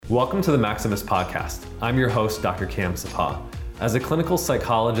Welcome to the Maximus Podcast. I'm your host, Dr. Cam Sapa. As a clinical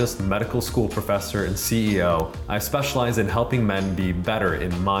psychologist, medical school professor, and CEO, I specialize in helping men be better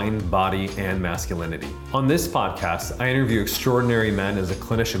in mind, body, and masculinity. On this podcast, I interview extraordinary men as a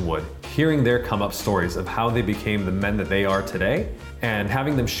clinician would, hearing their come-up stories of how they became the men that they are today, and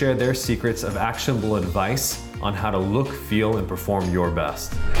having them share their secrets of actionable advice on how to look, feel, and perform your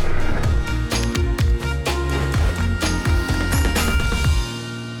best.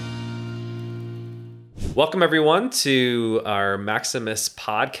 Welcome everyone to our Maximus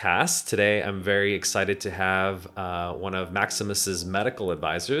podcast. Today I'm very excited to have one of Maximus's medical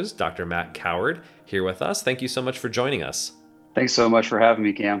advisors, Dr. Matt Coward, here with us. Thank you so much for joining us. Thanks so much for having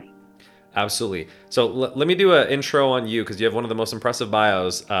me, Cam. Absolutely. So let me do an intro on you because you have one of the most impressive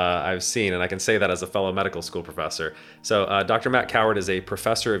bios I've seen, and I can say that as a fellow medical school professor. So Dr. Matt Coward is a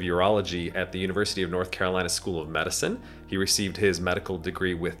professor of urology at the University of North Carolina School of Medicine. He received his medical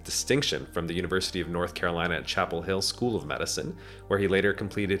degree with distinction from the University of North Carolina at Chapel Hill School of Medicine, where he later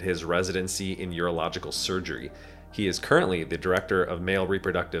completed his residency in urological surgery. He is currently the Director of Male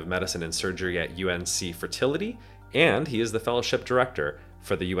Reproductive Medicine and Surgery at UNC Fertility, and he is the Fellowship Director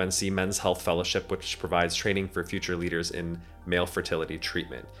for the UNC Men's Health Fellowship, which provides training for future leaders in male fertility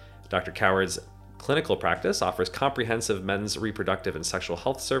treatment. Dr. Coward's clinical practice offers comprehensive men's reproductive and sexual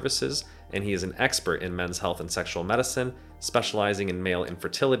health services, and he is an expert in men's health and sexual medicine, specializing in male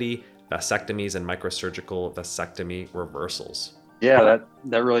infertility, vasectomies, and microsurgical vasectomy reversals. Yeah,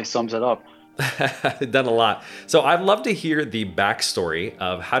 that really sums it up. Done a lot. So I'd love to hear the backstory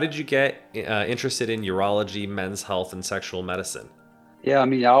of how did you get interested in urology, men's health, and sexual medicine? Yeah, I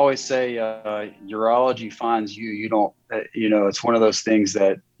mean, I always say urology finds you. You don't, it's one of those things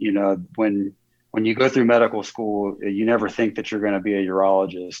that, when you go through medical school, you never think that you're going to be a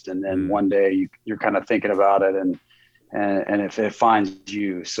urologist. And then one day you're kind of thinking about it and if it finds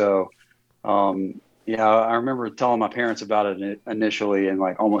you. So, I remember telling my parents about it initially and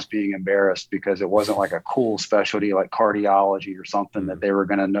like almost being embarrassed because it wasn't like a cool specialty like cardiology or something that they were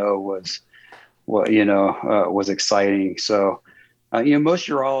going to know was exciting. So, most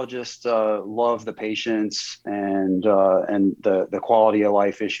urologists love the patients and the quality of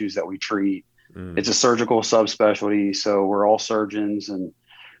life issues that we treat. It's a surgical subspecialty, so we're all surgeons. And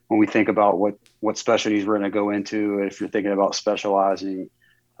when we think about what specialties we're going to go into, if you're thinking about specializing,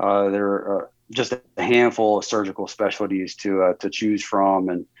 there are just a handful of surgical specialties to choose from,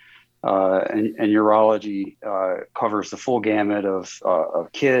 and urology covers the full gamut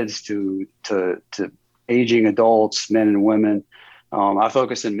of kids to aging adults, men and women. I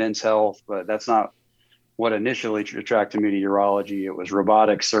focus in men's health, but that's not what initially attracted me to urology. It was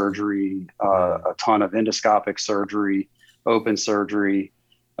robotic surgery, a ton of endoscopic surgery, open surgery,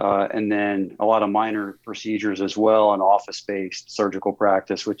 and then a lot of minor procedures as well, and office-based surgical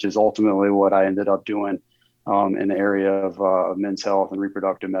practice, which is ultimately what I ended up doing in the area of men's health and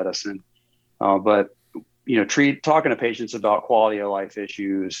reproductive medicine. But talking to patients about quality of life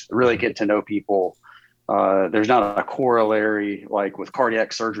issues, really get to know people. There's not a corollary like with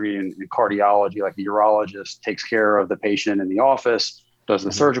cardiac surgery and cardiology, like the urologist takes care of the patient in the office, does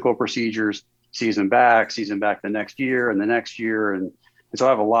the surgical procedures, sees them back the next year and the next year. And so I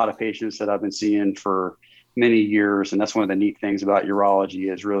have a lot of patients that I've been seeing for many years. And that's one of the neat things about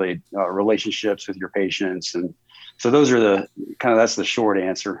urology is really relationships with your patients. And so those are that's the short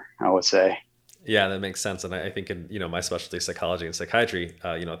answer, I would say. Yeah, that makes sense. And I think in, my specialty, psychology and psychiatry,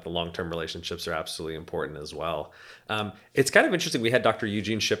 the long-term relationships are absolutely important as well. It's kind of interesting. We had Dr.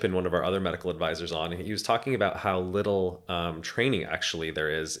 Eugene Shippen, one of our other medical advisors on, and he was talking about how little training actually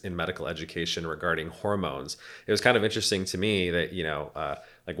there is in medical education regarding hormones. It was kind of interesting to me that,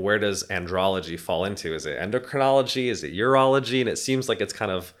 like where does andrology fall into? Is it endocrinology? Is it urology? And it seems like it's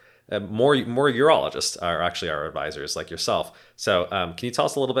kind of more urologists are actually our advisors like yourself. So can you tell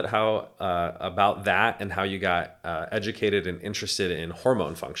us a little bit about that and how you got educated and interested in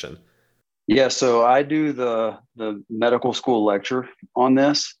hormone function? Yeah, so I do the medical school lecture on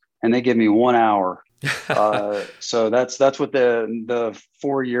this, and they give me 1 hour. So that's what the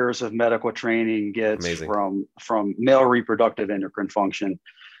 4 years of medical training gets. Amazing. from male reproductive endocrine function.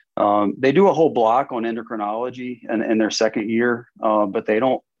 They do a whole block on endocrinology in their second year, but they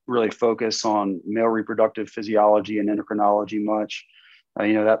don't really focus on male reproductive physiology and endocrinology much.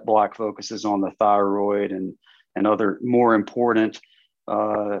 That block focuses on the thyroid and other more important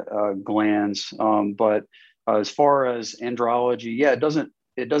glands. But as far as andrology, yeah,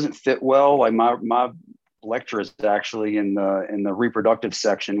 it doesn't fit well. Like my lecture is actually in the reproductive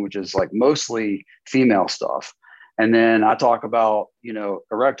section, which is like mostly female stuff. And then I talk about,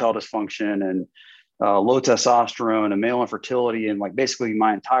 erectile dysfunction and low testosterone and male infertility, and like basically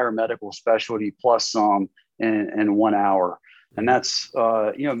my entire medical specialty plus some in 1 hour. And that's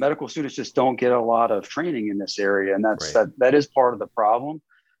medical students just don't get a lot of training in this area, and Right. that is part of the problem.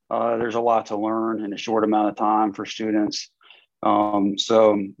 There's a lot to learn in a short amount of time for students.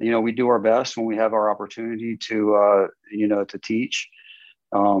 So we do our best when we have our opportunity to teach.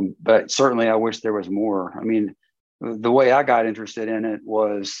 But certainly I wish there was more. I mean, the way I got interested in it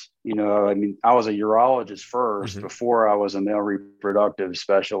was, I was a urologist first Mm-hmm. before I was a male reproductive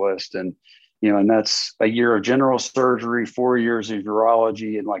specialist. And that's a year of general surgery, 4 years of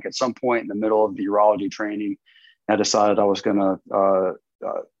urology. And like at some point in the middle of the urology training, I decided I was going to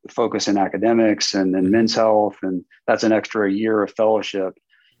focus in academics and then men's health. And that's an extra year of fellowship.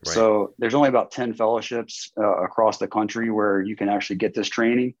 Right. So there's only about 10 fellowships across the country where you can actually get this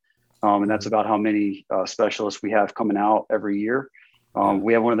training. And that's about how many specialists we have coming out every year.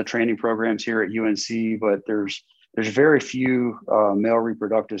 We have one of the training programs here at UNC, but there's very few male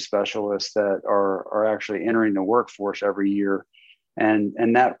reproductive specialists that are actually entering the workforce every year.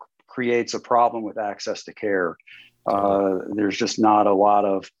 And that creates a problem with access to care. There's just not a lot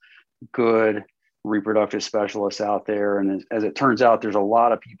of good reproductive specialists out there. And as it turns out, there's a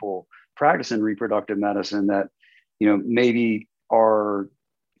lot of people practicing reproductive medicine that, maybe are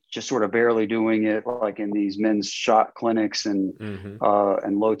just sort of barely doing it, like in these men's shot clinics and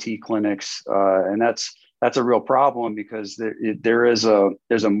low T clinics. And that's a real problem, because there's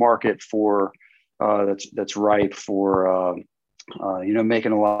a market for that's ripe for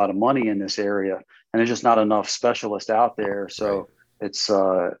making a lot of money in this area, and there's just not enough specialists out there. So it's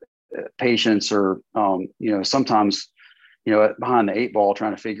patients are sometimes behind the eight ball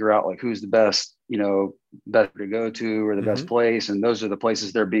trying to figure out like who's the best best to go to, or the best place, and those are the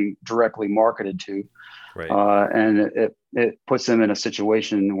places they're being directly marketed to. And it puts them in a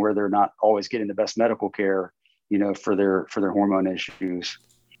situation where they're not always getting the best medical care for their hormone issues.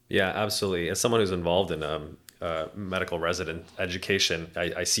 Yeah, absolutely. As someone who's involved in medical resident education,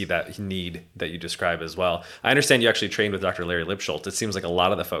 I see that need that you describe as well. I understand you actually trained with Dr. Larry Lipschultz. It seems like a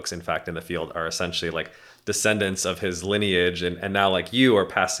lot of the folks, in fact, in the field are essentially like descendants of his lineage, and now like you are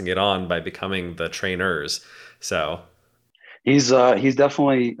passing it on by becoming the trainers. So he's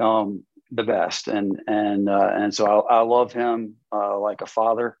definitely the best, and so I love him like a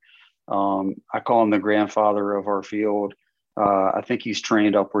father. I call him the grandfather of our field. I think he's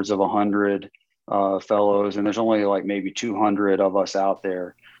trained upwards of 100 fellows, and there's only like maybe 200 of us out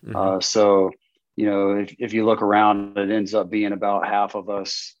there. So, if you look around, it ends up being about half of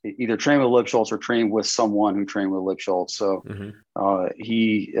us either trained with Lipschultz or trained with someone who trained with Lipschultz. So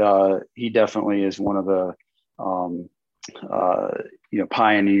he definitely is one of the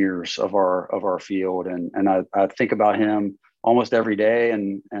pioneers of our field, and I think about him almost every day,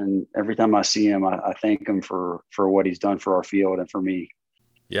 and every time I see him, I thank him for what he's done for our field and for me.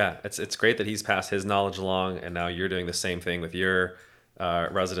 Yeah, it's great that he's passed his knowledge along, and now you're doing the same thing with your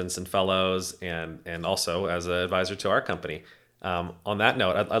residents and fellows, and also as an advisor to our company. On that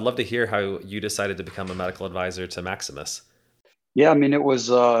note, I'd love to hear how you decided to become a medical advisor to Maximus. Yeah, I mean, it was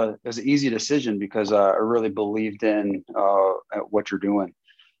an easy decision because I really believed in what you're doing.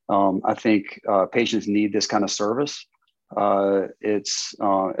 I think patients need this kind of service. It's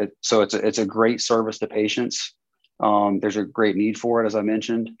a great service to patients. There's a great need for it, as I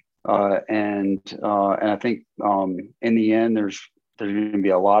mentioned, and I think in the end, there's going to be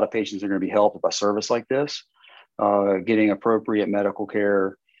a lot of patients that are going to be helped by service like this, getting appropriate medical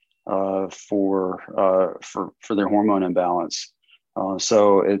care for their hormone imbalance.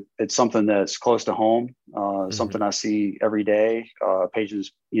 So it's something that's close to home, something I see every day.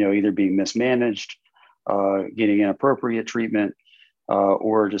 Patients, either being mismanaged, getting inappropriate treatment,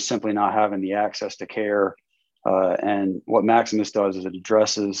 or just simply not having the access to care. And what Maximus does is it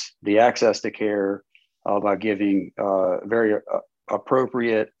addresses the access to care by giving very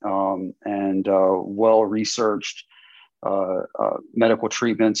appropriate and well-researched medical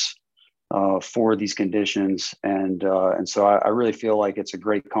treatments for these conditions. And so I really feel like it's a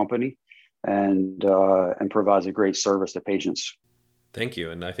great company and provides a great service to patients. Thank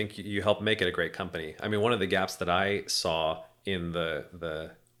you. And I think you helped make it a great company. I mean, one of the gaps that I saw in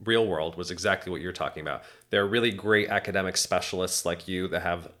the real world was exactly what you're talking about. There are really great academic specialists like you that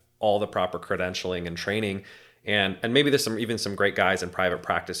have all the proper credentialing and training. And maybe there's some great guys in private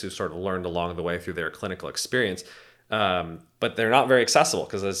practice who sort of learned along the way through their clinical experience. But they're not very accessible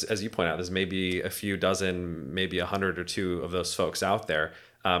because, as you point out, there's maybe a few dozen, maybe 100 or two of those folks out there.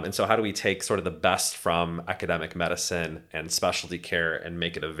 And so how do we take sort of the best from academic medicine and specialty care and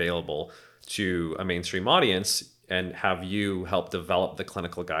make it available to a mainstream audience? and have you help develop the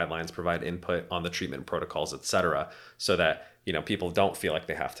clinical guidelines, provide input on the treatment protocols, et cetera, so that, people don't feel like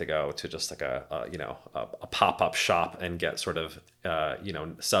they have to go to just like a pop-up shop and get sort of,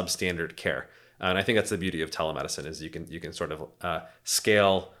 substandard care. And I think that's the beauty of telemedicine, is you can sort of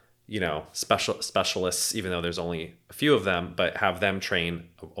scale, specialists, even though there's only a few of them, but have them train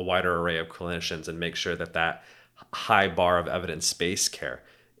a wider array of clinicians and make sure that high bar of evidence-based care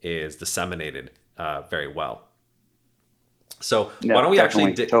is disseminated very well. So No, why don't we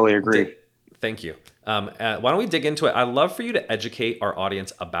definitely, actually totally agree. thank you. Why don't we dig into it? I'd love for you to educate our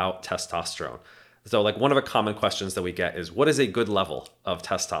audience about testosterone. So like one of the common questions that we get is, what is a good level of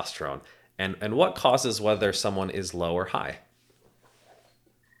testosterone? And what causes whether someone is low or high?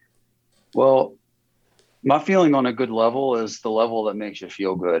 Well, my feeling on a good level is the level that makes you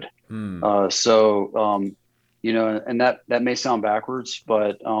feel good. And that may sound backwards,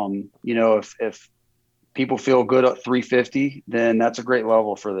 but if people feel good at 350, then that's a great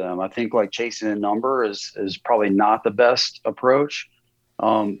level for them. I think like chasing a number is probably not the best approach.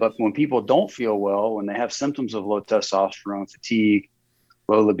 But when people don't feel well, when they have symptoms of low testosterone, fatigue,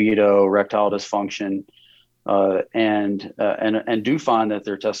 low libido, erectile dysfunction, and do find that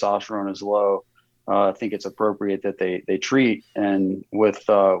their testosterone is low, I think it's appropriate that they treat. And with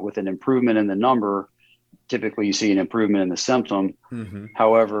an improvement in the number, typically you see an improvement in the symptom. Mm-hmm.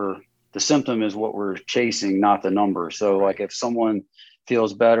 However, the symptom is what we're chasing, not the number. So like if someone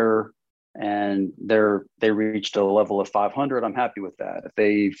feels better and they reached a level of 500, I'm happy with that. If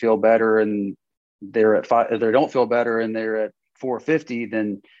they feel better and they're at if they don't feel better and they're at 450,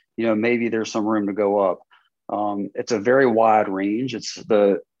 then maybe there's some room to go up. It's a very wide range.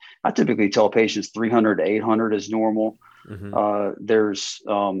 I typically tell patients 300 to 800 is normal. Mm-hmm. There's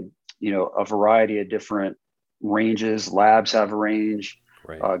a variety of different ranges. Labs have a range.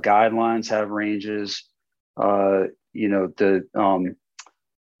 Right. Guidelines have ranges. But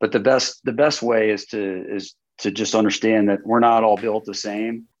the best way is to just understand that we're not all built the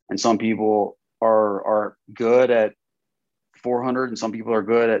same, and some people are good at 400, and some people are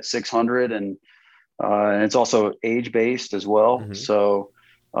good at 600, and it's also age based as well. Mm-hmm. So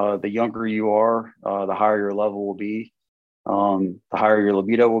the younger you are, the higher your level will be. The higher your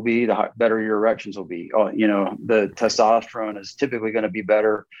libido will be, the better your erections will be. The testosterone is typically going to be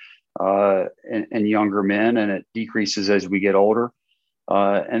better in younger men, and it decreases as we get older.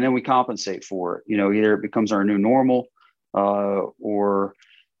 And then we compensate for it. Either it becomes our new normal, or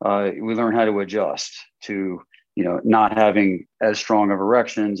we learn how to adjust to, not having as strong of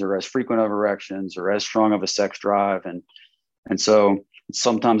erections or as frequent of erections or as strong of a sex drive. And so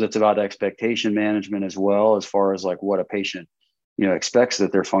sometimes it's about expectation management as well, as far as like what a patient, expects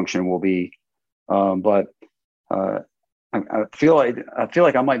that their function will be. But I feel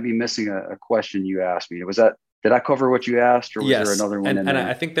like I might be missing a question you asked me. Did I cover what you asked, or was there another one? And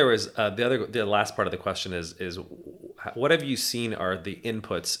I think there was the last part of the question is what have you seen are the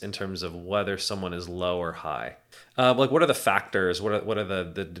inputs in terms of whether someone is low or high? Like what are the factors? What are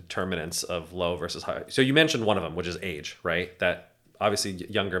the determinants of low versus high? So you mentioned one of them, which is age, right? That obviously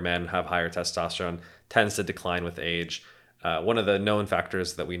younger men have higher testosterone, tends to decline with age. One of the known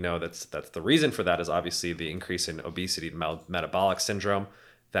factors that we know that's the reason for that is obviously the increase in obesity, metabolic syndrome,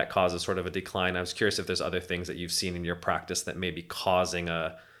 that causes sort of a decline. I was curious if there's other things that you've seen in your practice that may be causing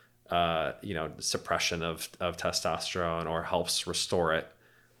a suppression of testosterone or helps restore it.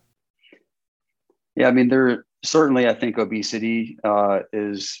 Yeah, I mean, I think obesity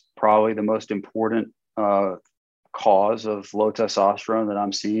is probably the most important cause of low testosterone that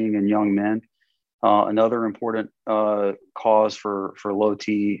I'm seeing in young men. Another important cause for low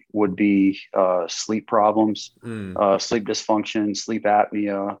T would be sleep problems, sleep dysfunction, sleep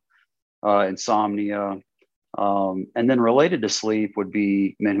apnea, insomnia. And then related to sleep would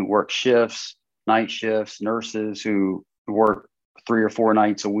be men who work shifts, night shifts, nurses who work 3 or 4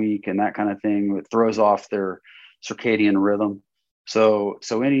 nights a week and that kind of thing. It throws off their circadian rhythm. So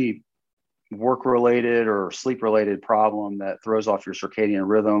any work-related or sleep-related problem that throws off your circadian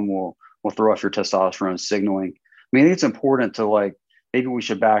rhythm will throw off your testosterone signaling. I mean, I think it's important to maybe we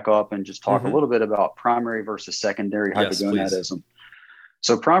should back up and just talk a little bit about primary versus secondary hypogonadism. Please.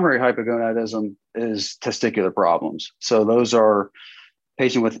 So primary hypogonadism is testicular problems. So those are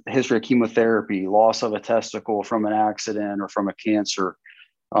patient with history of chemotherapy, loss of a testicle from an accident or from a cancer.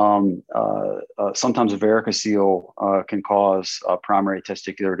 Sometimes a varicocele can cause primary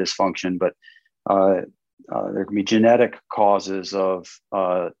testicular dysfunction, but there can be genetic causes of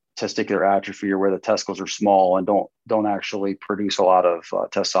testicular atrophy, or where the testicles are small and don't actually produce a lot of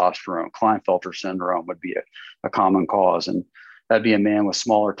testosterone. Klinefelter syndrome would be a common cause, and that'd be a man with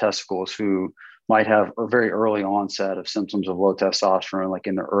smaller testicles who might have a very early onset of symptoms of low testosterone, like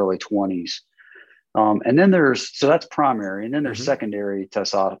in their early 20s. And then so that's primary. And then there's secondary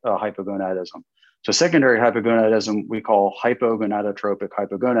hypogonadism. So secondary hypogonadism, we call hypogonadotropic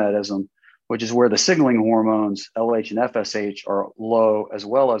hypogonadism, which is where the signaling hormones, LH and FSH, are low, as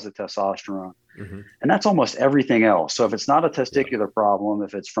well as the testosterone. And that's almost everything else. So if it's not a testicular problem,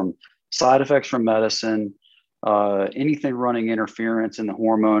 if it's from side effects from medicine, anything running interference in the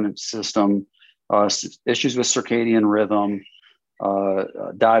hormone system, issues with circadian rhythm,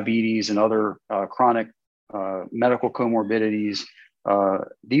 diabetes, and other chronic medical comorbidities,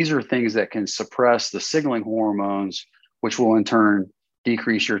 these are things that can suppress the signaling hormones, which will in turn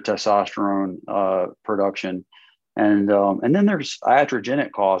decrease your testosterone production. And then there's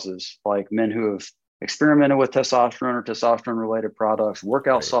iatrogenic causes, like men who have experimented with testosterone or testosterone related products,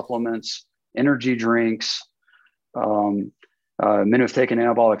 workout supplements, energy drinks, men who have taken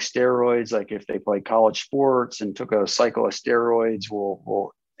anabolic steroids, like if they played college sports and took a cycle of steroids,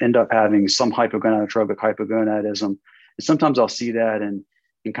 will end up having some hypogonadotropic hypogonadism. And sometimes I'll see that in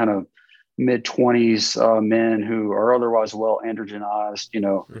kind of mid-20s men who are otherwise well androgenized,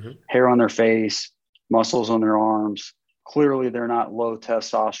 hair on their face, muscles on their arms. Clearly, they're not low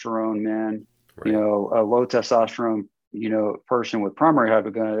testosterone men. Right. A low testosterone, person with primary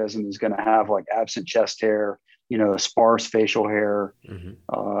hypogonadism is going to have like absent chest hair, sparse facial hair,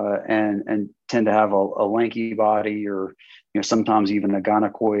 and tend to have a lanky body, or sometimes even a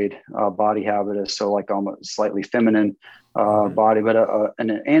gynecoid body habitus, so like almost slightly feminine body. But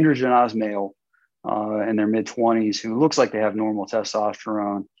an androgenized male in their mid-20s who looks like they have normal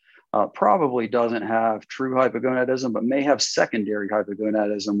testosterone probably doesn't have true hypogonadism, but may have secondary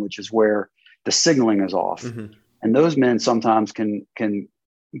hypogonadism, which is where the signaling is off. And those men sometimes can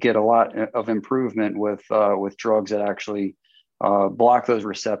get a lot of improvement with drugs that actually block those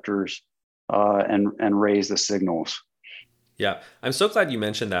receptors and raise the signals. Yeah, I'm so glad you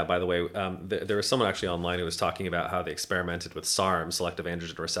mentioned that, by the way. There was someone actually online who was talking about how they experimented with SARM, selective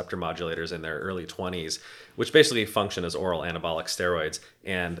androgen receptor modulators, in their early 20s, which basically function as oral anabolic steroids,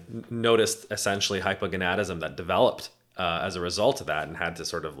 and noticed essentially hypogonadism that developed as a result of that, and had to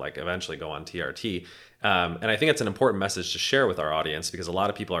sort of like eventually go on TRT. And I think it's an important message to share with our audience, because a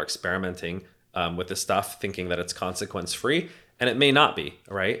lot of people are experimenting with this stuff thinking that it's consequence free, and it may not be,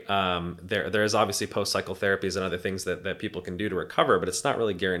 right? There is obviously post-cycle therapies and other things that people can do to recover, but it's not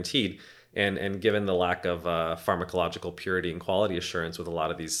really guaranteed. And given the lack of pharmacological purity and quality assurance with a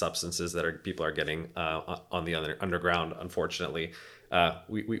lot of these substances that people are getting on the underground, unfortunately,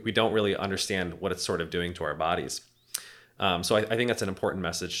 we don't really understand what it's sort of doing to our bodies. So I think that's an important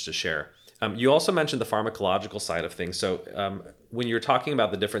message to share. You also mentioned the pharmacological side of things. So when you're talking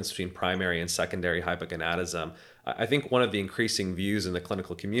about the difference between primary and secondary hypogonadism, I think one of the increasing views in the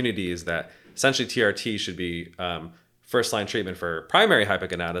clinical community is that essentially TRT should be first-line treatment for primary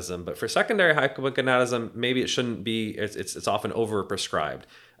hypogonadism, but for secondary hypogonadism, maybe it shouldn't be. It's often overprescribed.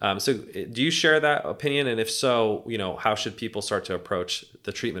 So do you share that opinion? And if so, how should people start to approach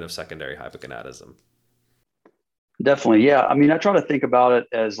the treatment of secondary hypogonadism? Definitely. Yeah. I mean, I try to think about it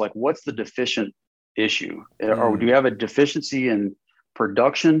as like, what's the deficient issue? Or do we have a deficiency in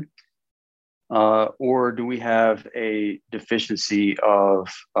production? Or do we have a deficiency of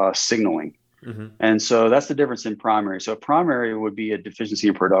signaling? And so that's the difference in primary. So primary would be a deficiency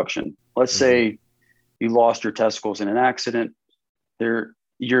in production. Let's say you lost your testicles in an accident.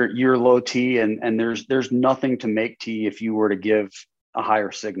 You're low T, and there's nothing to make T if you were to give a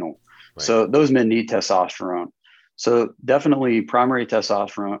higher signal. Right. So those men need testosterone. So definitely primary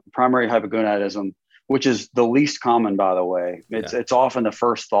testosterone, primary hypogonadism, which is the least common, by the way. It's often the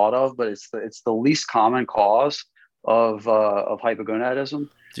first thought of, but it's the least common cause of hypogonadism.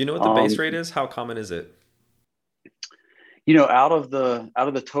 Do you know what the base rate is? How common is it? Out of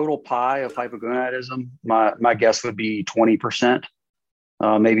the total pie of hypogonadism, my guess would be 20%,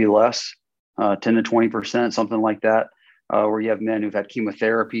 maybe less, 10 to 20%, something like that. Where you have men who've had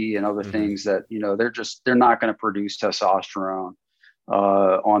chemotherapy and other things that, they're not going to produce testosterone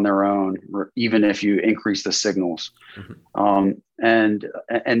on their own, even if you increase the signals. And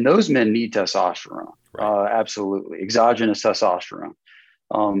those men need testosterone, absolutely, exogenous testosterone.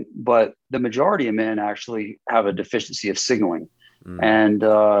 But the majority of men actually have a deficiency of signaling, and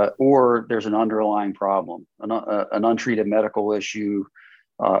or there's an underlying problem, an untreated medical issue,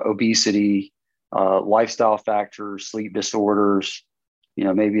 obesity, lifestyle factors, sleep disorders.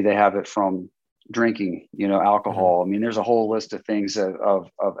 Maybe they have it from drinking, alcohol. I mean, there's a whole list of things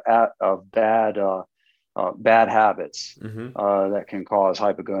of bad habits that can cause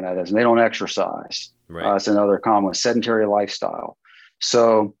hypogonadism. They don't exercise. It's another common sedentary lifestyle.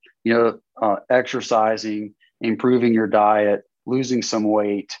 So exercising, improving your diet, losing some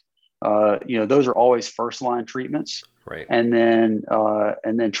weight. Those are always first line treatments. Right. And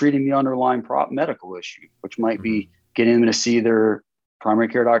then treating the underlying medical issue, which might be getting them to see their primary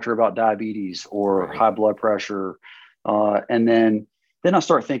care doctor about diabetes or high blood pressure. And then I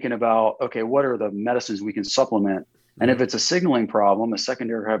start thinking about, okay, what are the medicines we can supplement? And if it's a signaling problem, a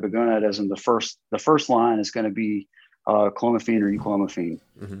secondary hypogonadism, the first line is going to be clomiphene or euclomiphene.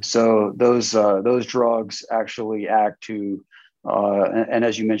 So those drugs actually act to, and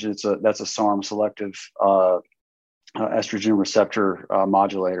as you mentioned, that's a SARM, selective estrogen receptor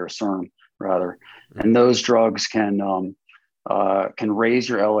modulator, SERM rather, and those drugs can raise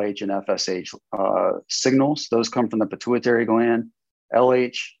your LH and FSH signals. Those come from the pituitary gland.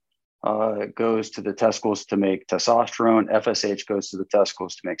 LH goes to the testicles to make testosterone. FSH goes to the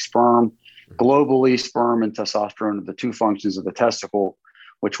testicles to make sperm. Globally, sperm and testosterone are the two functions of the testicle,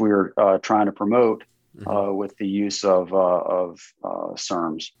 which we are trying to promote with the use of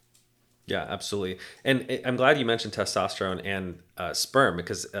SERMs. Yeah, absolutely. And I'm glad you mentioned testosterone and sperm,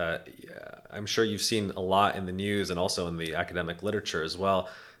 because I'm sure you've seen a lot in the news and also in the academic literature as well.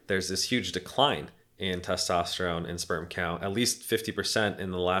 There's this huge decline in testosterone and sperm count, at least 50%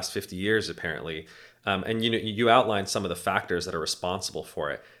 in the last 50 years, apparently. And you outlined some of the factors that are responsible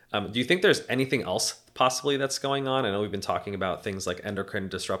for it. Do you think there's anything else possibly that's going on? I know we've been talking about things like endocrine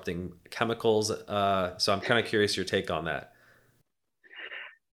disrupting chemicals. So I'm kind of curious your take on that.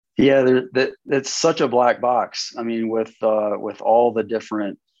 Yeah, that's such a black box. I mean, with all the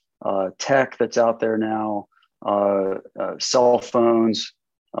different tech that's out there now, cell phones,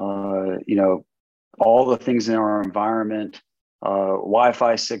 all the things in our environment,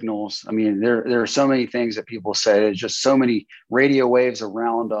 Wi-Fi signals. I mean, there are so many things that people say. There's just so many radio waves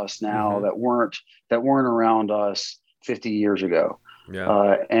around us now that weren't around us 50 years ago.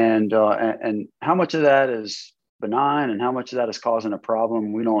 Yeah. And how much of that is benign and how much of that is causing a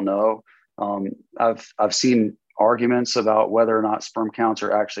problem, we don't know. I've seen arguments about whether or not sperm counts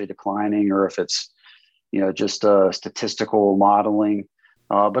are actually declining or if it's just statistical modeling.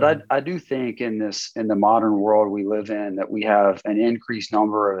 But I do think in the modern world we live in that we have an increased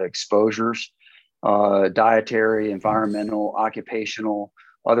number of exposures, dietary, environmental, occupational,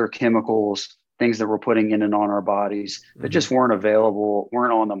 other chemicals, things that we're putting in and on our bodies that just weren't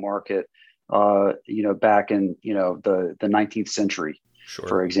on the market back in the 19th century,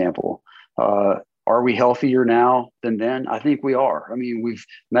 for example. Are we healthier now than then? I think we are. I mean,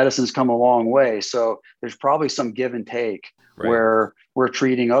 medicine's come a long way, so there's probably some give and take where we're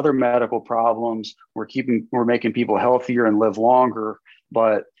treating other medical problems, we're making people healthier and live longer,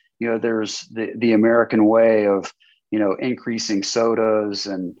 but there's the American way of increasing sodas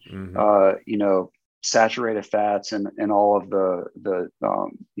and saturated fats and all of the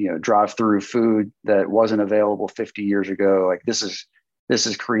drive-through food that wasn't available 50 years ago. Like this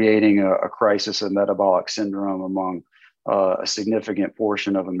is creating a crisis of metabolic syndrome among a significant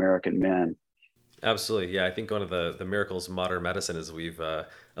portion of American men. Absolutely. Yeah, I think one of the miracles of modern medicine is we've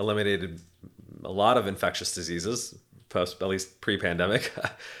eliminated a lot of infectious diseases, at least pre-pandemic,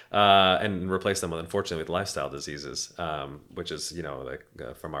 and replaced them, unfortunately, with lifestyle diseases, which is,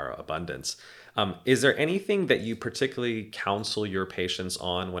 from our abundance. Is there anything that you particularly counsel your patients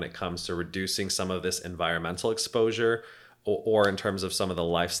on when it comes to reducing some of this environmental exposure, or in terms of some of the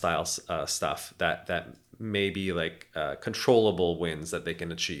lifestyle stuff that may be like controllable wins that they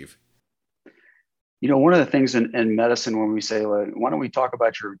can achieve? One of the things in medicine when we say, like, why don't we talk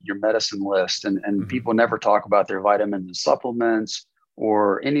about your medicine list? And people never talk about their vitamins and supplements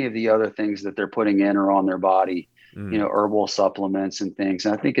or any of the other things that they're putting in or on their body, herbal supplements and things.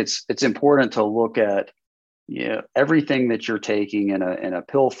 And I think it's important to look at everything that you're taking in a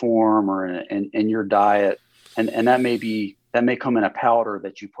pill form or in your diet. And that may come in a powder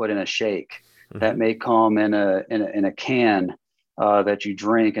that you put in a shake. That may come in a can that you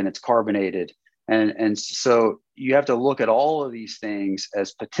drink and it's carbonated. And so you have to look at all of these things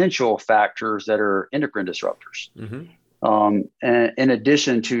as potential factors that are endocrine disruptors. And in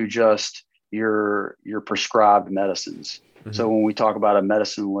addition to just your prescribed medicines. So when we talk about a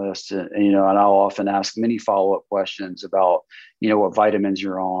medicine list, and I'll often ask many follow-up questions about, what vitamins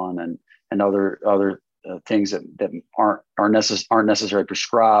you're on and other things that aren't necessarily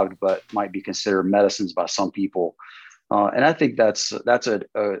prescribed, but might be considered medicines by some people. And I think that's an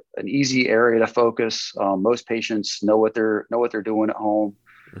easy area to focus. Most patients know what they're doing at home.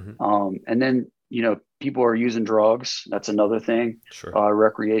 And then, people are using drugs. That's another thing,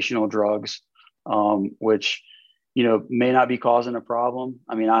 recreational drugs, which, may not be causing a problem.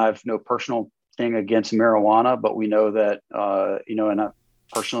 I mean, I have no personal thing against marijuana, but we know that, and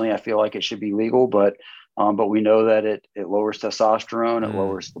personally, I feel like it should be legal, but we know that it lowers testosterone, it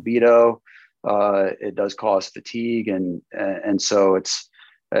lowers libido, it does cause fatigue, and so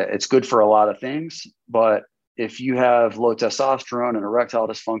it's good for a lot of things. But if you have low testosterone and erectile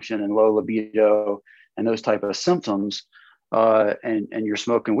dysfunction and low libido and those type of symptoms, and you're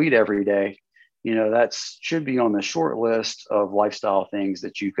smoking weed every day, that should be on the short list of lifestyle things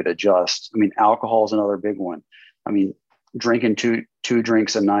that you could adjust. I mean, alcohol is another big one. I mean, drinking two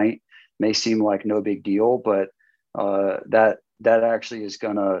drinks a night may seem like no big deal, but that actually is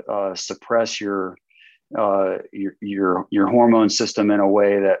going to suppress your hormone system in a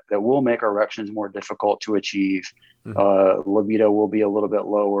way that will make erections more difficult to achieve. Libido will be a little bit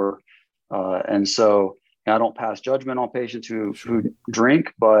lower, and so I don't pass judgment on patients who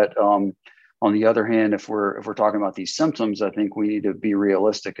drink, but on the other hand, if we're talking about these symptoms, I think we need to be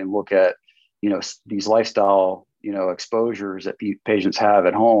realistic and look at these lifestyle exposures that patients have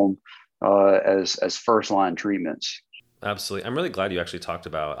at home as first line treatments. Absolutely. I'm really glad you actually talked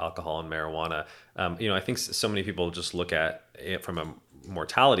about alcohol and marijuana. I think so many people just look at it from a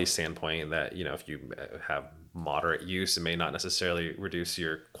mortality standpoint that, if you have moderate use, it may not necessarily reduce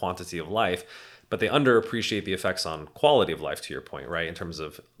your quantity of life, but they underappreciate the effects on quality of life, to your point, right? In terms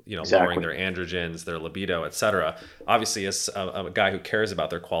of, Exactly. lowering their androgens, their libido, et cetera. Obviously, as a guy who cares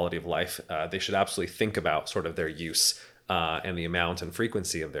about their quality of life, they should absolutely think about sort of their use and the amount and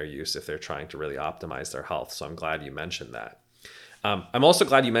frequency of their use if they're trying to really optimize their health. So I'm glad you mentioned that. I'm also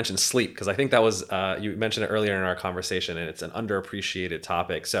glad you mentioned sleep, because I think that was, you mentioned it earlier in our conversation, and it's an underappreciated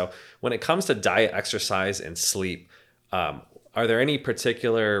topic. So when it comes to diet, exercise, and sleep, are there any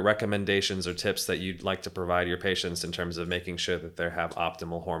particular recommendations or tips that you'd like to provide your patients in terms of making sure that they have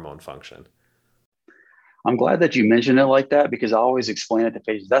optimal hormone function? I'm glad that you mentioned it like that, because I always explain it to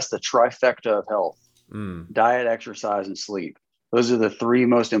patients. That's the trifecta of health: diet, exercise, and sleep. Those are the three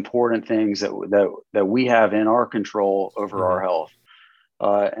most important things that we have in our control over our health.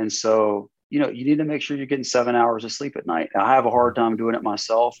 And so, you need to make sure you're getting 7 hours of sleep at night. I have a hard time doing it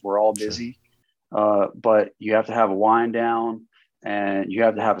myself. We're all busy. But you have to have a wind down, and you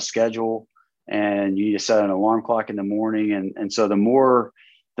have to have a schedule, and you need to set an alarm clock in the morning. And so the more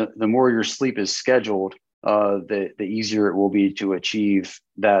your sleep is scheduled, the easier it will be to achieve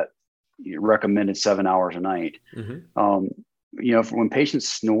that recommended 7 hours a night. When patients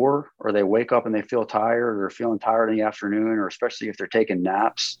snore, or they wake up and they feel tired, or they're feeling tired in the afternoon, or especially if they're taking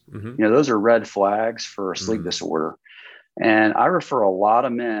naps, those are red flags for a sleep disorder. And I refer a lot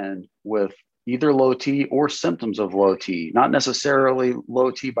of men with either low T or symptoms of low T, not necessarily low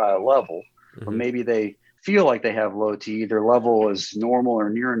T by a level, or maybe they feel like they have low T. Their level is normal or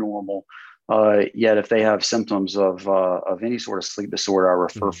near normal. Yet if they have symptoms of any sort of sleep disorder, I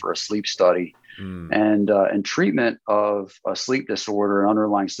refer for a sleep study. And treatment of a sleep disorder, an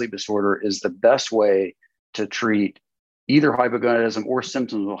underlying sleep disorder, is the best way to treat either hypogonadism or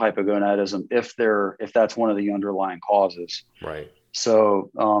symptoms of hypogonadism if that's one of the underlying causes. Right.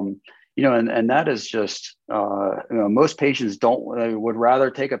 So, and that is just, most patients would rather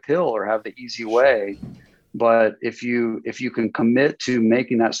take a pill or have the easy way. But if you can commit to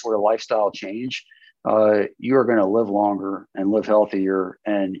making that sort of lifestyle change, you are going to live longer and live healthier,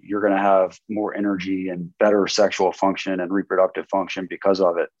 and you're going to have more energy and better sexual function and reproductive function because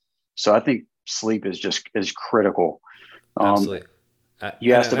of it. So I think sleep is critical. Absolutely.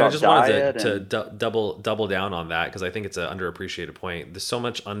 You asked about I just diet wanted to double down on that, because I think it's an underappreciated point. There's so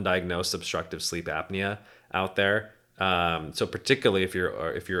much undiagnosed obstructive sleep apnea out there. So particularly if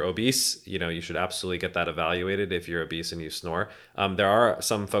you're obese, you should absolutely get that evaluated if you're obese and you snore. There are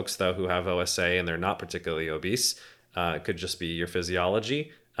some folks though who have OSA and they're not particularly obese. It could just be your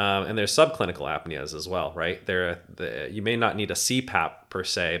physiology. And there's subclinical apneas as well, right? You may not need a CPAP per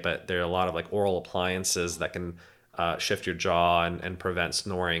se, but there are a lot of like oral appliances that can shift your jaw and prevent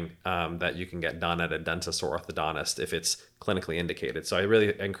snoring that you can get done at a dentist or orthodontist if it's clinically indicated. So I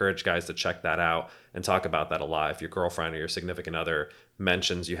really encourage guys to check that out and talk about that a lot. If your girlfriend or your significant other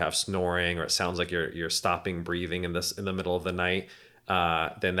mentions you have snoring, or it sounds like you're stopping breathing in the middle of the night,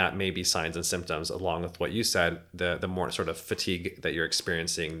 then that may be signs and symptoms, along with what you said, the more sort of fatigue that you're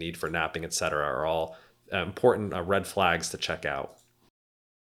experiencing, need for napping, et cetera, are all important red flags to check out.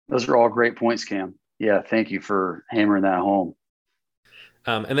 Those are all great points, Cam. Yeah, thank you for hammering that home.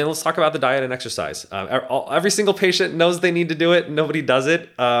 And then let's talk about the diet and exercise. Every single patient knows they need to do it. Nobody does it.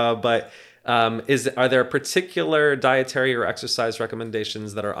 But are there particular dietary or exercise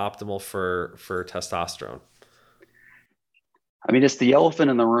recommendations that are optimal for testosterone? I mean, it's the elephant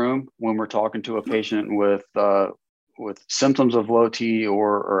in the room when we're talking to a patient with symptoms of low T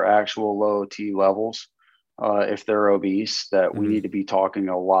or actual low T levels. if they're obese, that we need to be talking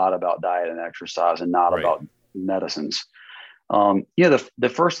a lot about diet and exercise and not Right. about medicines. The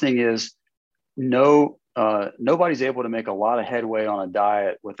first thing is nobody's able to make a lot of headway on a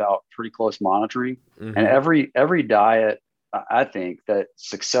diet without pretty close monitoring. And Mm-hmm. every diet, I think, that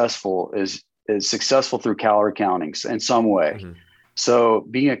successful is successful through calorie counting in some way. Mm-hmm. So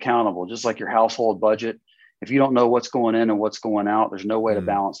being accountable, just like your household budget, if you don't know what's going in and what's going out, there's no way to Mm.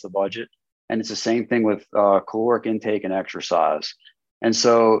 balance the budget. And it's the same thing with caloric intake and exercise. And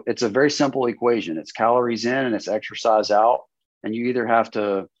so it's a very simple equation. It's calories in and it's exercise out. And you either have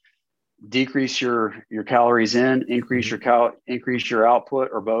to decrease your calories in, Mm-hmm. increase your output,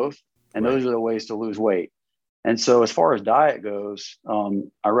 or both. And Right. those are the ways to lose weight. And so, as far as diet goes,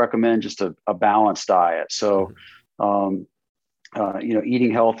 I recommend just a balanced diet. So, Mm-hmm. um,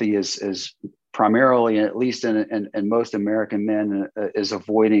 eating healthy is primarily, at least in most American men, is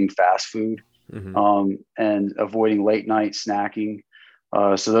avoiding fast food, Mm-hmm. and avoiding late night snacking.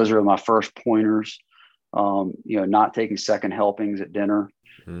 So those are my first pointers. Not taking second helpings at dinner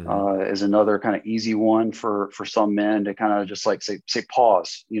Mm-hmm. is another kind of easy one for some men to kind of just like say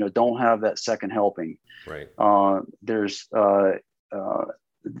pause. Don't have that second helping. Right. There's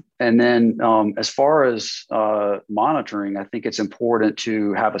And then as far as monitoring, I think it's important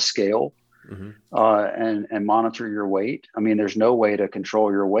to have a scale Mm-hmm. and monitor your weight. I mean, there's no way to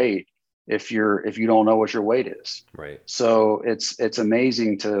control your weight if you don't know what your weight is. Right. So it's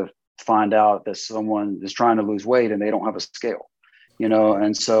amazing to find out that someone is trying to lose weight and they don't have a scale, Right.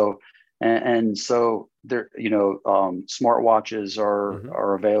 and so there, smart watches Mm-hmm.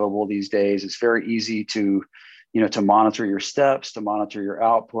 are available these days. It's very easy to monitor your steps, to monitor your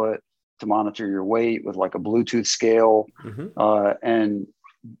output, to monitor your weight with like a Bluetooth scale. Mm-hmm. And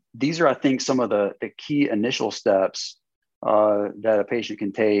these are, I think, some of the key initial steps that a patient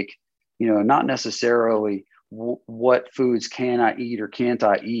can take, not necessarily what foods can I eat or can't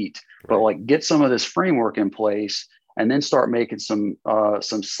I eat, but Right. like get some of this framework in place and then start making some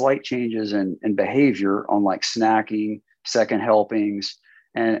slight changes in behavior on like snacking, second helpings,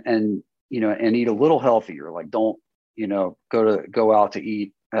 and eat a little healthier. Like don't, go out to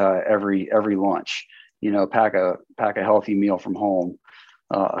eat every lunch, pack a healthy meal from home.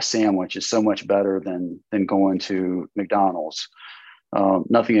 A sandwich is so much better than going to McDonald's.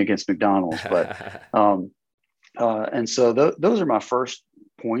 Nothing against McDonald's, but and so those are my first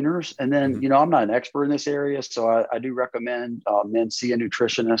pointers. And then, Mm-hmm. I'm not an expert in this area, so I do recommend men see a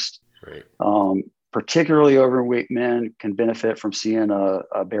nutritionist. Right. Particularly overweight men can benefit from seeing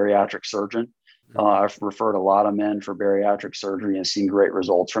a bariatric surgeon. Mm-hmm. I've referred a lot of men for bariatric surgery and seen great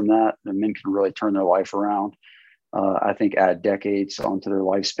results from that. The men can really turn their life around. I think add decades onto their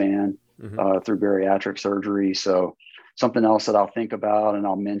lifespan Mm-hmm. through bariatric surgery. So something else that I'll think about and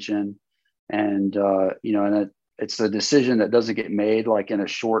I'll mention, and it's a decision that doesn't get made like in a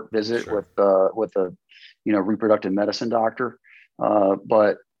short visit Sure. with a reproductive medicine doctor,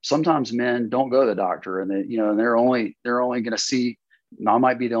 but sometimes men don't go to the doctor, and they're only going to see. I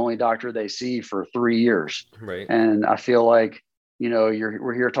might be the only doctor they see for 3 years, Right. and I feel like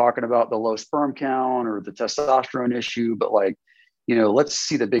we're here talking about the low sperm count or the testosterone issue, but like let's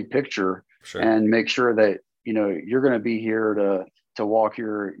see the big picture Sure. and make sure that you're going to be here to walk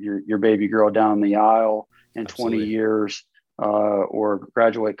your baby girl down the aisle in 20 Absolutely. years, or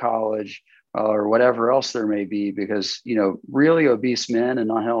graduate college, or whatever else there may be, because really obese men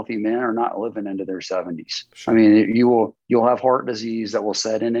and unhealthy men are not living into their 70s. I Sure. mean, you'll have heart disease that will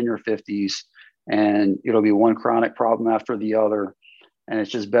set in your 50s, and it'll be one chronic problem after the other, and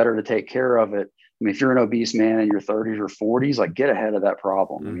it's just better to take care of it. I mean, if you're an obese man in your 30s or 40s, like get ahead of that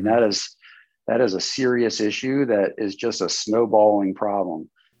problem. I mean, Mm-hmm. that is a serious issue that is just a snowballing problem.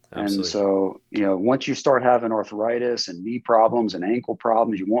 And Absolutely. so, once you start having arthritis and knee problems and ankle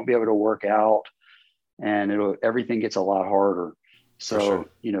problems, you won't be able to work out, and everything gets a lot harder. For sure.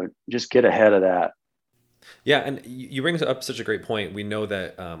 So, just get ahead of that. Yeah, and you bring up such a great point. We know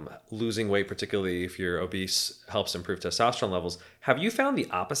that losing weight, particularly if you're obese, helps improve testosterone levels. Have you found the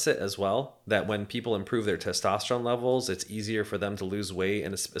opposite as well? That when people improve their testosterone levels, it's easier for them to lose weight,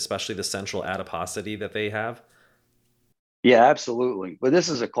 and especially the central adiposity that they have? Yeah, absolutely. But this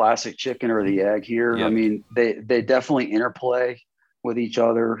is a classic chicken or the egg here. I Yep. mean, they definitely interplay with each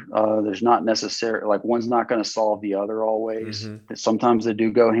other. There's not necessarily like one's not going to solve the other always. Mm-hmm. Sometimes they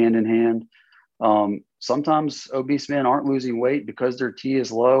do go hand in hand. Sometimes obese men aren't losing weight because their T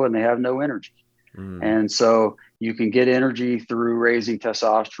is low and they have no energy. Mm. And so you can get energy through raising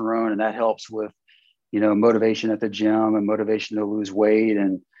testosterone, and that helps with, motivation at the gym and motivation to lose weight,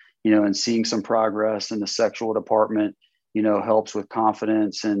 and seeing some progress in the sexual department. helps with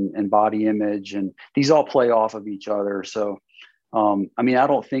confidence and body image, and these all play off of each other. So, I mean, I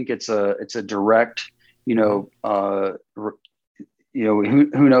don't think it's a direct, who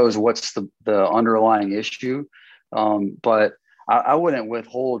knows what's the underlying issue, but I wouldn't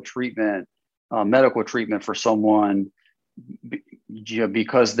withhold treatment, medical treatment for someone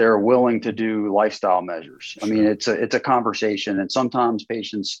because they're willing to do lifestyle measures. Sure. I mean, it's a conversation, and sometimes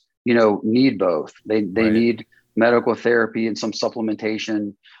patients, need both. They right. need medical therapy and some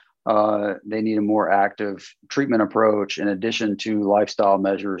supplementation. They need a more active treatment approach in addition to lifestyle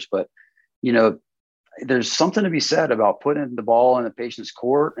measures. But, there's something to be said about putting the ball in the patient's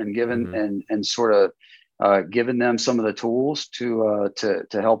court and giving mm-hmm. and sort of giving them some of the tools to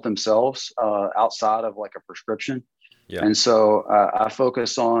help themselves outside of like a prescription. Yeah. And so I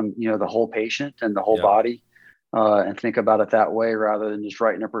focus on, the whole patient and the whole yeah. body and think about it that way rather than just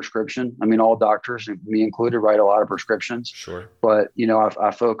writing a prescription. I mean, all doctors, me included, write a lot of prescriptions. Sure. But,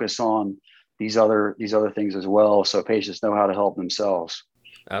 I focus on these other things as well, so patients know how to help themselves.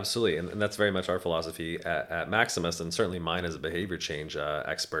 Absolutely. And that's very much our philosophy at Maximus, and certainly mine as a behavior change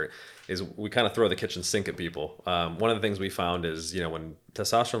expert, is we kind of throw the kitchen sink at people. One of the things we found is, when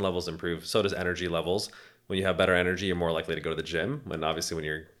testosterone levels improve, so does energy levels. When you have better energy, you're more likely to go to the gym. And obviously when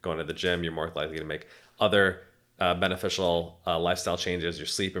you're going to the gym, you're more likely to make other beneficial lifestyle changes. Your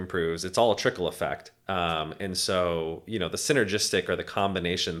sleep improves. It's all a trickle effect. And so, the synergistic or the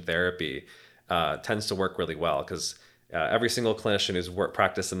combination therapy tends to work really well, because every single clinician who's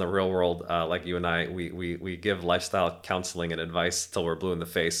practiced in the real world, like you and I, we give lifestyle counseling and advice till we're blue in the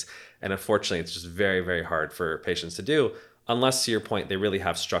face. And unfortunately, it's just very, very hard for patients to do, unless, to your point, they really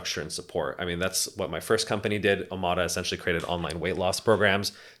have structure and support. I mean, that's what my first company did. Omada essentially created online weight loss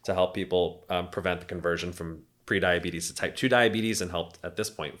programs to help people prevent the conversion from pre-diabetes to type 2 diabetes, and helped, at this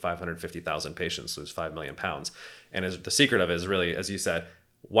point, 550,000 patients lose 5 million pounds. And the secret of it is really, as you said,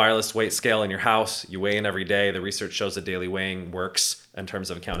 wireless weight scale in your house. You weigh in every day. The research shows that daily weighing works in terms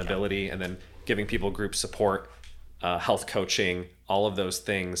of accountability, and then giving people group support, health coaching, all of those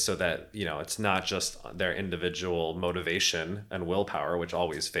things, so that, it's not just their individual motivation and willpower, which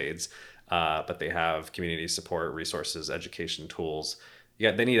always fades, but they have community support, resources, education tools.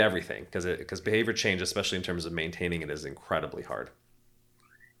 Yeah, they need everything, because behavior change, especially in terms of maintaining it, is incredibly hard.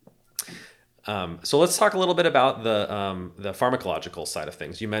 So let's talk a little bit about the pharmacological side of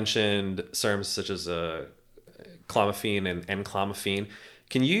things. You mentioned SERMs such as clomiphene and enclomiphene.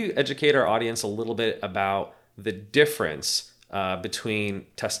 Can you educate our audience a little bit about the difference between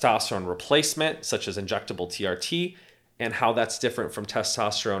testosterone replacement, such as injectable TRT, and how that's different from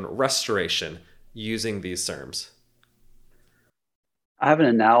testosterone restoration using these SERMs? I have an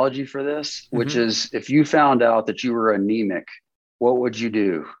analogy for this, which mm-hmm. is, if you found out that you were anemic, what would you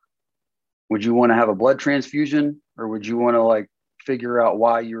do? Would you want to have a blood transfusion, or would you want to figure out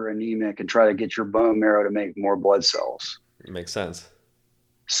why you're anemic and try to get your bone marrow to make more blood cells? It makes sense.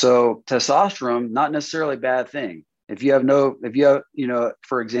 So testosterone, not necessarily a bad thing. If you have,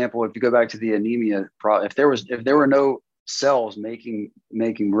 for example, if you go back to the anemia problem, if there were no cells making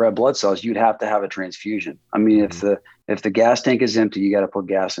red blood cells, you'd have to have a transfusion. I mean, mm-hmm. if the gas tank is empty, you got to put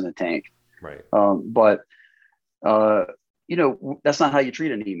gas in the tank. Right. But that's not how you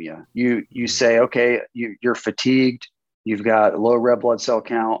treat anemia. You say, okay, you're fatigued, you've got low red blood cell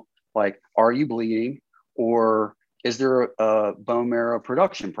count. Are you bleeding, or is there a bone marrow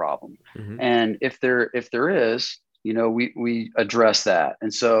production problem? Mm-hmm. And if there is, we address that.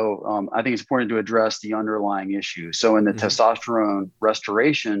 And so I think it's important to address the underlying issue. So in the mm-hmm. testosterone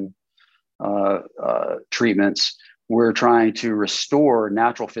restoration treatments, we're trying to restore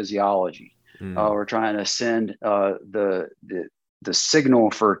natural physiology. We're trying to send the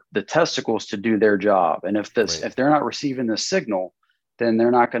signal for the testicles to do their job. And if they're not receiving the signal, then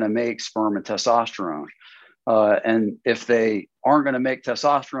they're not going to make sperm and testosterone. And if they aren't going to make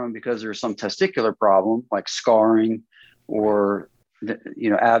testosterone because there's some testicular problem like scarring or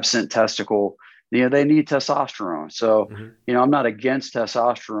absent testicle, they need testosterone. So mm-hmm. I'm not against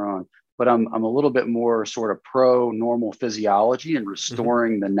testosterone, but I'm a little bit more sort of pro normal physiology and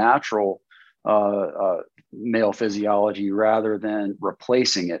restoring mm-hmm. the natural male physiology rather than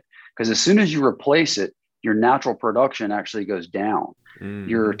replacing it. Because as soon as you replace it, your natural production actually goes down. Mm.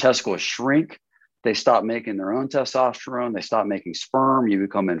 Your testicles shrink. They stop making their own testosterone. They stop making sperm. You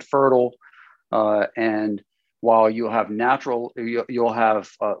become infertile. And while you'll have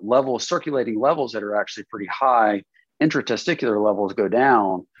circulating levels that are actually pretty high, intratesticular levels go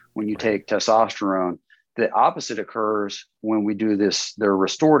down when you take testosterone. The opposite occurs when we do their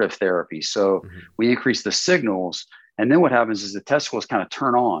restorative therapy. So mm-hmm. we increase the signals, and then what happens is the testicles kind of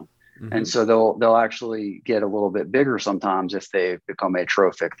turn on. And Mm-hmm. so they'll actually get a little bit bigger sometimes if they become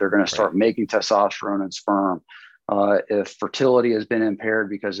atrophic. They're going to Right. start making testosterone in sperm. If fertility has been impaired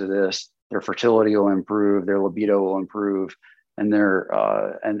because of this, their fertility will improve, their libido will improve, and their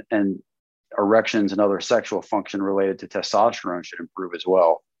and erections and other sexual function related to testosterone should improve as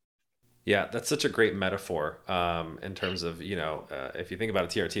well. Yeah, that's such a great metaphor in terms of, if you think about it,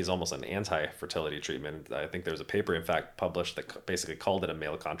 TRT is almost an anti-fertility treatment. I think there's a paper, in fact, published that basically called it a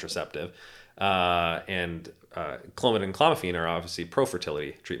male contraceptive. And Clomid and Clomiphene are obviously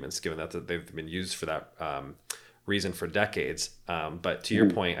pro-fertility treatments, given that they've been used for that reason for decades. But to your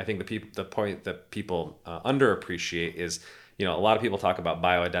Mhm. point, I think the point that people underappreciate is, a lot of people talk about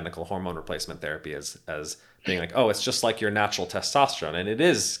bioidentical hormone replacement therapy as being like, oh, it's just like your natural testosterone, and it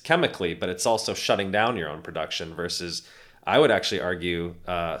is chemically, but it's also shutting down your own production. Versus, I would actually argue,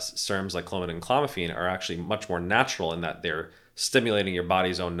 SERMs like Clomid and Clomiphene are actually much more natural in that they're stimulating your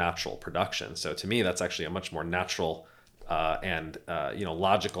body's own natural production. So to me, that's actually a much more natural and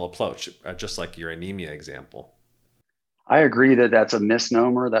logical approach, just like your anemia example. I agree that that's a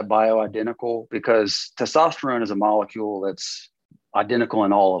misnomer, that bioidentical, because testosterone is a molecule that's identical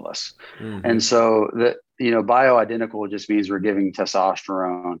in all of us. And Mm-hmm. so that, bioidentical just means we're giving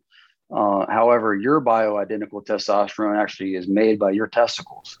testosterone. However, your bioidentical testosterone actually is made by your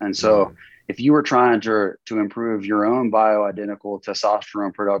testicles. And so Mm, if you were trying to improve your own bioidentical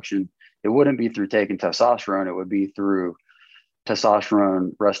testosterone production, it wouldn't be through taking testosterone, it would be through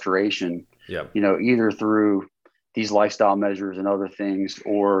testosterone restoration, yeah. either through these lifestyle measures and other things,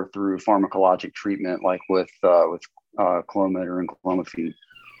 or through pharmacologic treatment, like with Clomid or enclomiphene.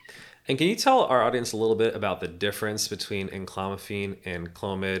 And can you tell our audience a little bit about the difference between enclomiphene and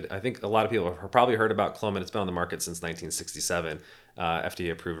Clomid? I think a lot of people have probably heard about Clomid. It's been on the market since 1967,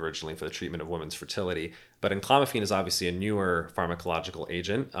 FDA approved originally for the treatment of women's fertility. But enclomiphene is obviously a newer pharmacological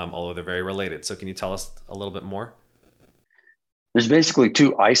agent, although they're very related. So can you tell us a little bit more? There's basically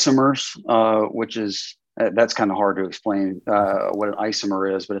two isomers, which is that's kind of hard to explain what an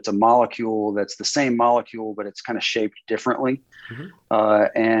isomer is, but it's a molecule that's the same molecule, but it's kind of shaped differently,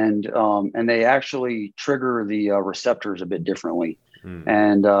 Mm-hmm. and they actually trigger the receptors a bit differently. Mm,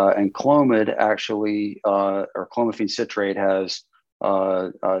 And Clomid actually, or clomiphene citrate, has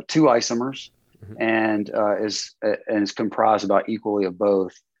two isomers, mm-hmm. and is comprised about equally of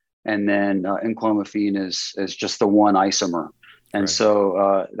both. And then enclomiphene is just the one isomer. And Right.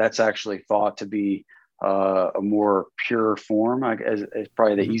 so that's actually thought to be a more pure form. Is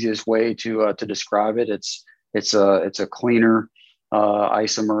probably the Mm-hmm. easiest way to describe it. It's a cleaner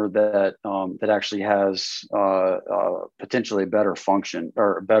isomer that actually has potentially better function,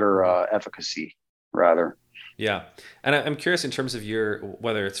 or better Mm-hmm. efficacy, rather. Yeah. And I'm curious in terms of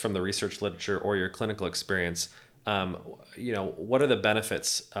whether it's from the research literature or your clinical experience, um, what are the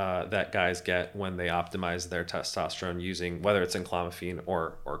benefits that guys get when they optimize their testosterone using whether it's enclomiphene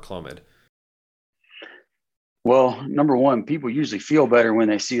or Clomid? Well, number one, people usually feel better when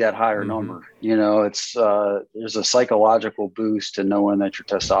they see that higher Mm-hmm. number. It's there's a psychological boost to knowing that your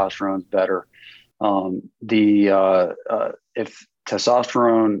testosterone's better. The If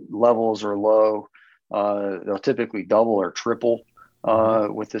testosterone levels are low, they'll typically double or triple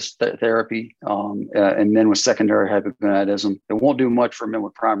Mm-hmm. with this therapy. And men with secondary hypogonadism, it won't do much for men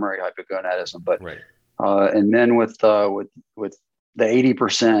with primary hypogonadism, but Right. and men with the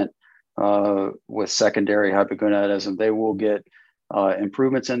 80% with secondary hypogonadism, they will get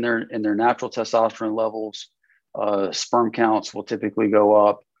improvements in their natural testosterone levels. Sperm counts will typically go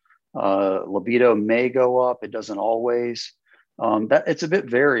up. Libido may go up. It doesn't always. That it's a bit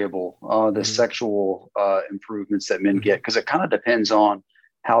variable. The Mm-hmm. sexual improvements that men Mm-hmm. get, because it kind of depends on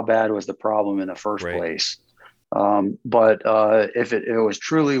how bad was the problem in the first Right. place. But if it was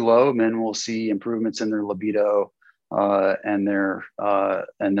truly low, men will see improvements in their libido and their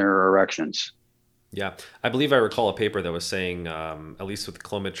erections. Yeah, I believe I recall a paper that was saying, at least with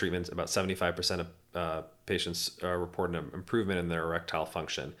Clomid treatment, about 75% of patients report an improvement in their erectile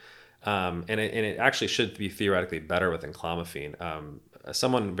function. And it actually should be theoretically better with enclomiphene.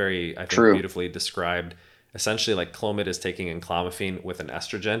 Someone very, I think, True. beautifully described essentially like Clomid is taking enclomiphene with an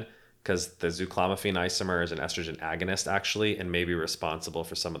estrogen, because the zuclomiphene isomer is an estrogen agonist actually, and may be responsible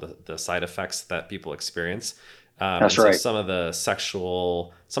for some of the side effects that people experience. That's And so right. some of the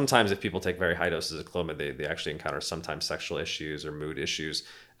sexual, sometimes if people take very high doses of Clomid, they actually encounter sometimes sexual issues or mood issues.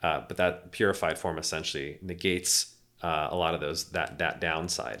 But that purified form essentially negates a lot of that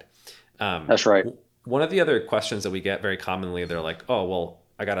downside. Um, That's right. One of the other questions that we get very commonly, they're like, oh, well,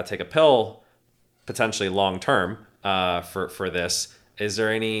 I got to take a pill potentially long term for this. Is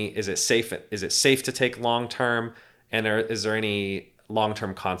it safe to take long term? And is there any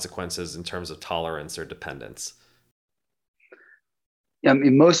long-term consequences in terms of tolerance or dependence? I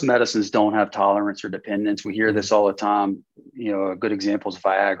mean, most medicines don't have tolerance or dependence. We hear this all the time. A good example is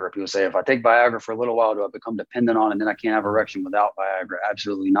Viagra. People say, if I take Viagra for a little while, do I become dependent on it and then I can't have erection without Viagra?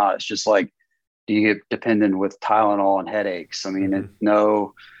 Absolutely not. It's just like, do you get dependent with Tylenol and headaches? I mean,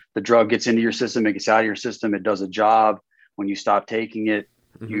 no, the drug gets into your system, it gets out of your system, it does a job. When you stop taking it,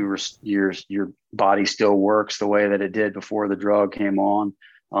 your body still works the way that it did before the drug came on.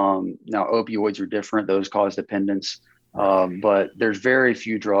 Now, opioids are different; those cause dependence. But there's very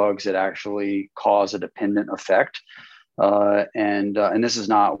few drugs that actually cause a dependent effect, and this is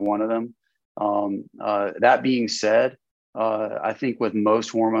not one of them. That being said, I think with most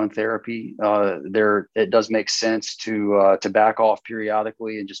hormone therapy, it does make sense to back off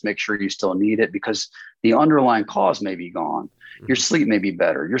periodically and just make sure you still need it, because the underlying cause may be gone. Your sleep may be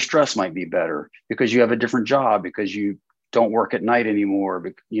better, your stress might be better because you have a different job, because you don't work at night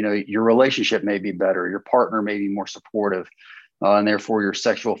anymore. Your relationship may be better, your partner may be more supportive, and therefore your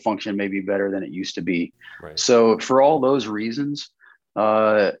sexual function may be better than it used to be. Right. So for all those reasons,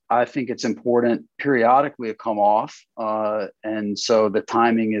 I think it's important periodically to come off. And so the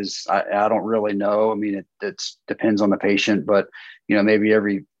timing is, I don't really know. I mean, it depends on the patient, but, maybe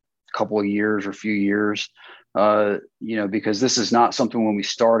every couple of years or few years, because this is not something when we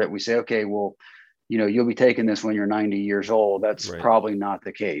start it, we say, okay, well, you'll be taking this when you're 90 years old. That's right. Probably not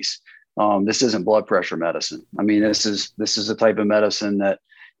the case. This isn't blood pressure medicine. I mean, this is a type of medicine that,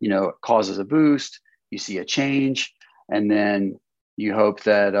 causes a boost, you see a change, and then you hope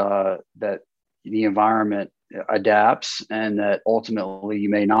that that the environment adapts and that ultimately you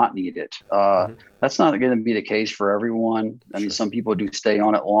may not need it. That's not going to be the case for everyone. I mean, some people do stay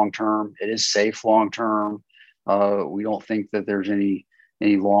on it long term. It is safe long term. We don't think that there's any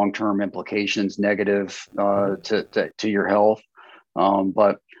long-term implications negative to your health.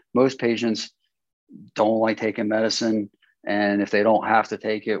 But most patients don't like taking medicine, and if they don't have to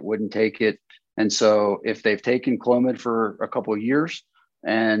take it, wouldn't take it. And so if they've taken Clomid for a couple of years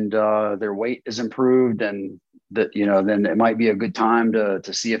and their weight is improved, and that, then it might be a good time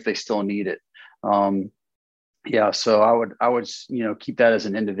to see if they still need it. So I would keep that as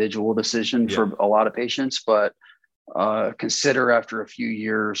an individual decision for a lot of patients, but consider after a few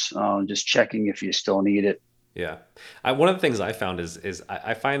years, just checking if you still need it. Yeah. One of the things I found is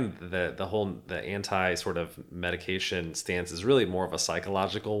I find the anti sort of medication stance is really more of a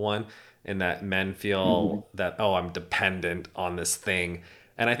psychological one, in that men feel that, oh, I'm dependent on this thing.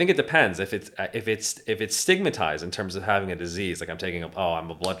 And I think it depends if it's stigmatized in terms of having a disease, like I'm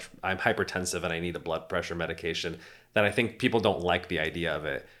hypertensive and I need a blood pressure medication, then I think people don't like the idea of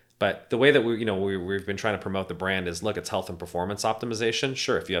it. But the way that we've been trying to promote the brand is, look, it's health and performance optimization.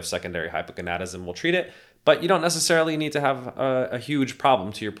 Sure, if you have secondary hypogonadism, we'll treat it, but you don't necessarily need to have a huge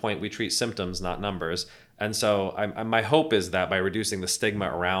problem. To your point, we treat symptoms, not numbers. And so my hope is that by reducing the stigma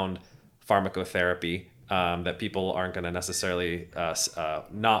around pharmacotherapy, that people aren't going to necessarily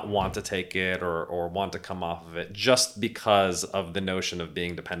not want to take it or want to come off of it just because of the notion of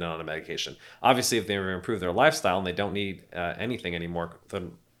being dependent on a medication. Obviously, if they improve their lifestyle and they don't need anything anymore,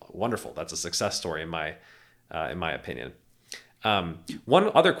 then wonderful. That's a success story in my opinion.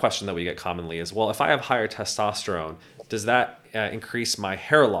 One other question that we get commonly is, well, if I have higher testosterone, does that increase my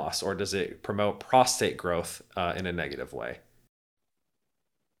hair loss, or does it promote prostate growth in a negative way?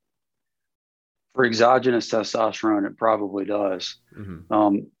 For exogenous testosterone, it probably does.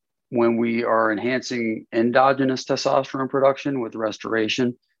 When we are enhancing endogenous testosterone production with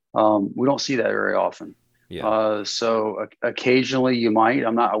restoration, we don't see that very often. Yeah. So occasionally you might.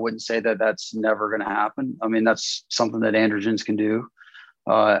 I wouldn't say that that's never going to happen. I mean, that's something that androgens can do.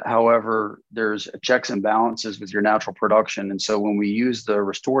 However, there's checks and balances with your natural production, and so when we use the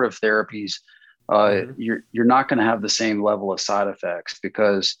restorative therapies, you're not going to have the same level of side effects,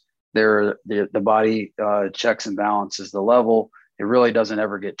 because the body checks and balances the level. It really doesn't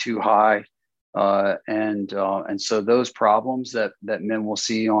ever get too high. And so those problems that men will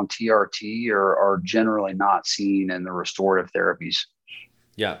see on TRT are generally not seen in the restorative therapies.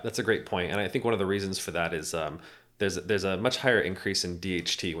 Yeah, that's a great point. And I think one of the reasons for that is there's a much higher increase in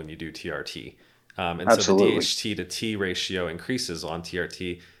DHT when you do TRT. And Absolutely. So the DHT to T ratio increases on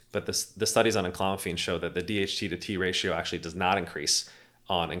TRT, but the studies on enclomiphene show that the DHT to T ratio actually does not increase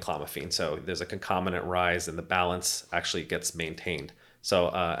on enclomiphene. So there's a concomitant rise and the balance actually gets maintained. So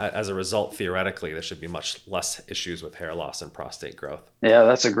as a result, theoretically, there should be much less issues with hair loss and prostate growth. Yeah,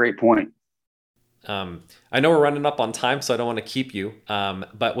 that's a great point. I know we're running up on time, so I don't want to keep you.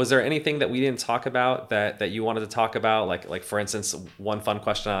 But was there anything that we didn't talk about that you wanted to talk about? Like for instance, one fun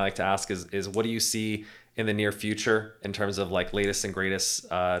question I like to ask is what do you see in the near future in terms of like latest and greatest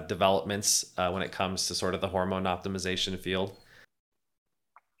developments when it comes to sort of the hormone optimization field?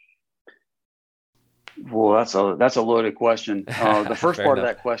 Well, that's a loaded question. The first Fair part of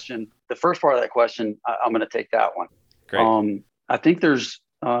enough. that question, I'm going to take that one. Great. I think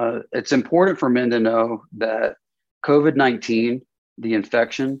it's important for men to know that COVID-19, the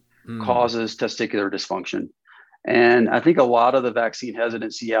infection, Mm, causes testicular dysfunction. And I think a lot of the vaccine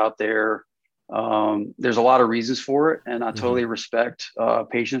hesitancy out there, there's a lot of reasons for it. And I hmm totally respect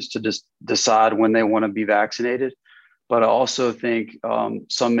patients to just decide when they want to be vaccinated. But I also think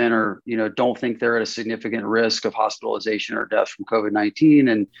some men don't think they're at a significant risk of hospitalization or death from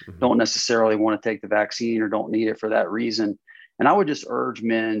COVID-19 and hmm don't necessarily want to take the vaccine or don't need it for that reason. And I would just urge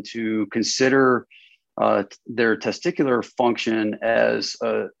men to consider their testicular function as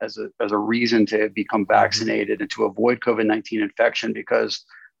a reason to become hmm vaccinated and to avoid COVID-19 infection, because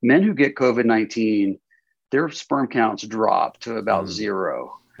men who get COVID-19, their sperm counts drop to about Mm,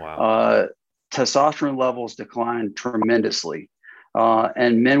 zero. wow. Uh, Testosterone levels decline tremendously,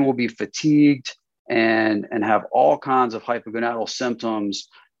 and men will be fatigued and have all kinds of hypogonadal symptoms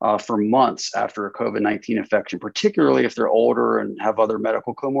for months after a COVID-19 infection, particularly if they're older and have other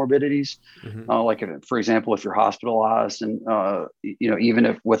medical comorbidities. hmm Like, for example, if you're hospitalized and, even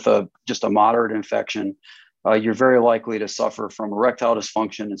if with just a moderate infection, you're very likely to suffer from erectile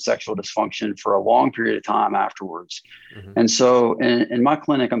dysfunction and sexual dysfunction for a long period of time afterwards. hmm And so in my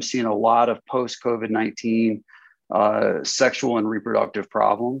clinic, I'm seeing a lot of post COVID-19 sexual and reproductive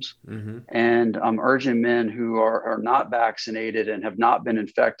problems. hmm And I'm urging men who are not vaccinated and have not been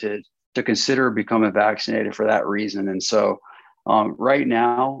infected to consider becoming vaccinated for that reason. And so, right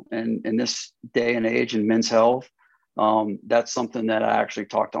now, in this day and age in men's health, that's something that I actually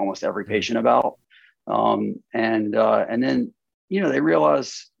talk to almost every patient about. And then, they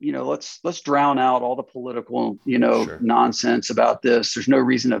realize, let's drown out all the political, Sure. nonsense about this. There's no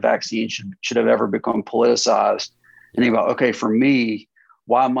reason a vaccine should have ever become politicized. And think Yeah. about, okay, for me,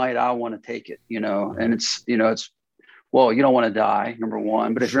 why might I want to take it? hmm And well, you don't want to die, number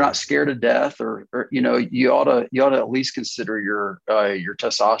one, but if you're not Sure. scared to death, or you ought to at least consider your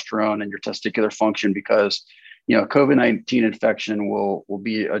testosterone and your testicular function, because COVID-19 infection will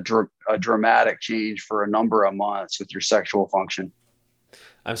be a dramatic change for a number of months with your sexual function.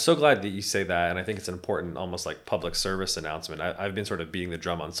 I'm so glad that you say that, and I think it's an important, almost like public service announcement. I've been sort of beating the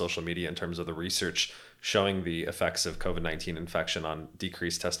drum on social media in terms of the research showing the effects of COVID-19 infection on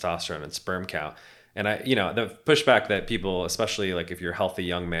decreased testosterone and sperm count. And the pushback that people, especially like if you're a healthy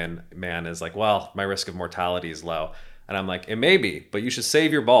young man is like, well, my risk of mortality is low. And I'm like, it may be, but you should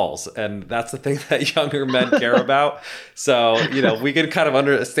save your balls. And that's the thing that younger men care about. So, we can kind of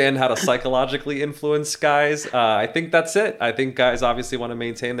understand how to psychologically influence guys. I think that's it. I think guys obviously want to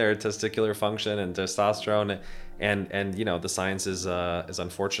maintain their testicular function and testosterone. And the science is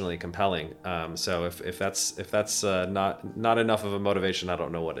unfortunately compelling. So if that's not enough of a motivation, I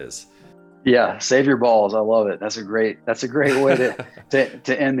don't know what is. Yeah, save your balls. I love it. That's a great way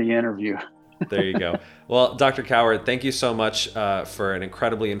to end the interview. There you go. Well, Dr. Coward, thank you so much for an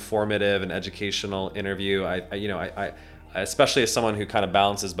incredibly informative and educational interview. I especially as someone who kind of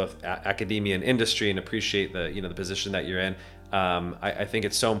balances both academia and industry and appreciate the position that you're in. I think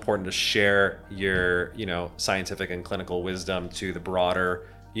it's so important to share your scientific and clinical wisdom to the broader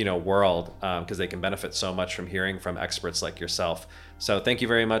world, because they can benefit so much from hearing from experts like yourself. So thank you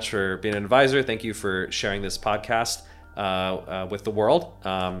very much for being an advisor. Thank you for sharing this podcast with the world,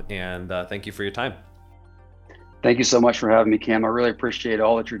 and thank you for your time. Thank you so much for having me, Cam. I really appreciate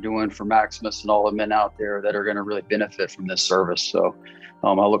all that you're doing for Maximus and all the men out there that are going to really benefit from this service. So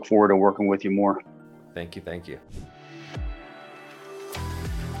I look forward to working with you more. Thank you.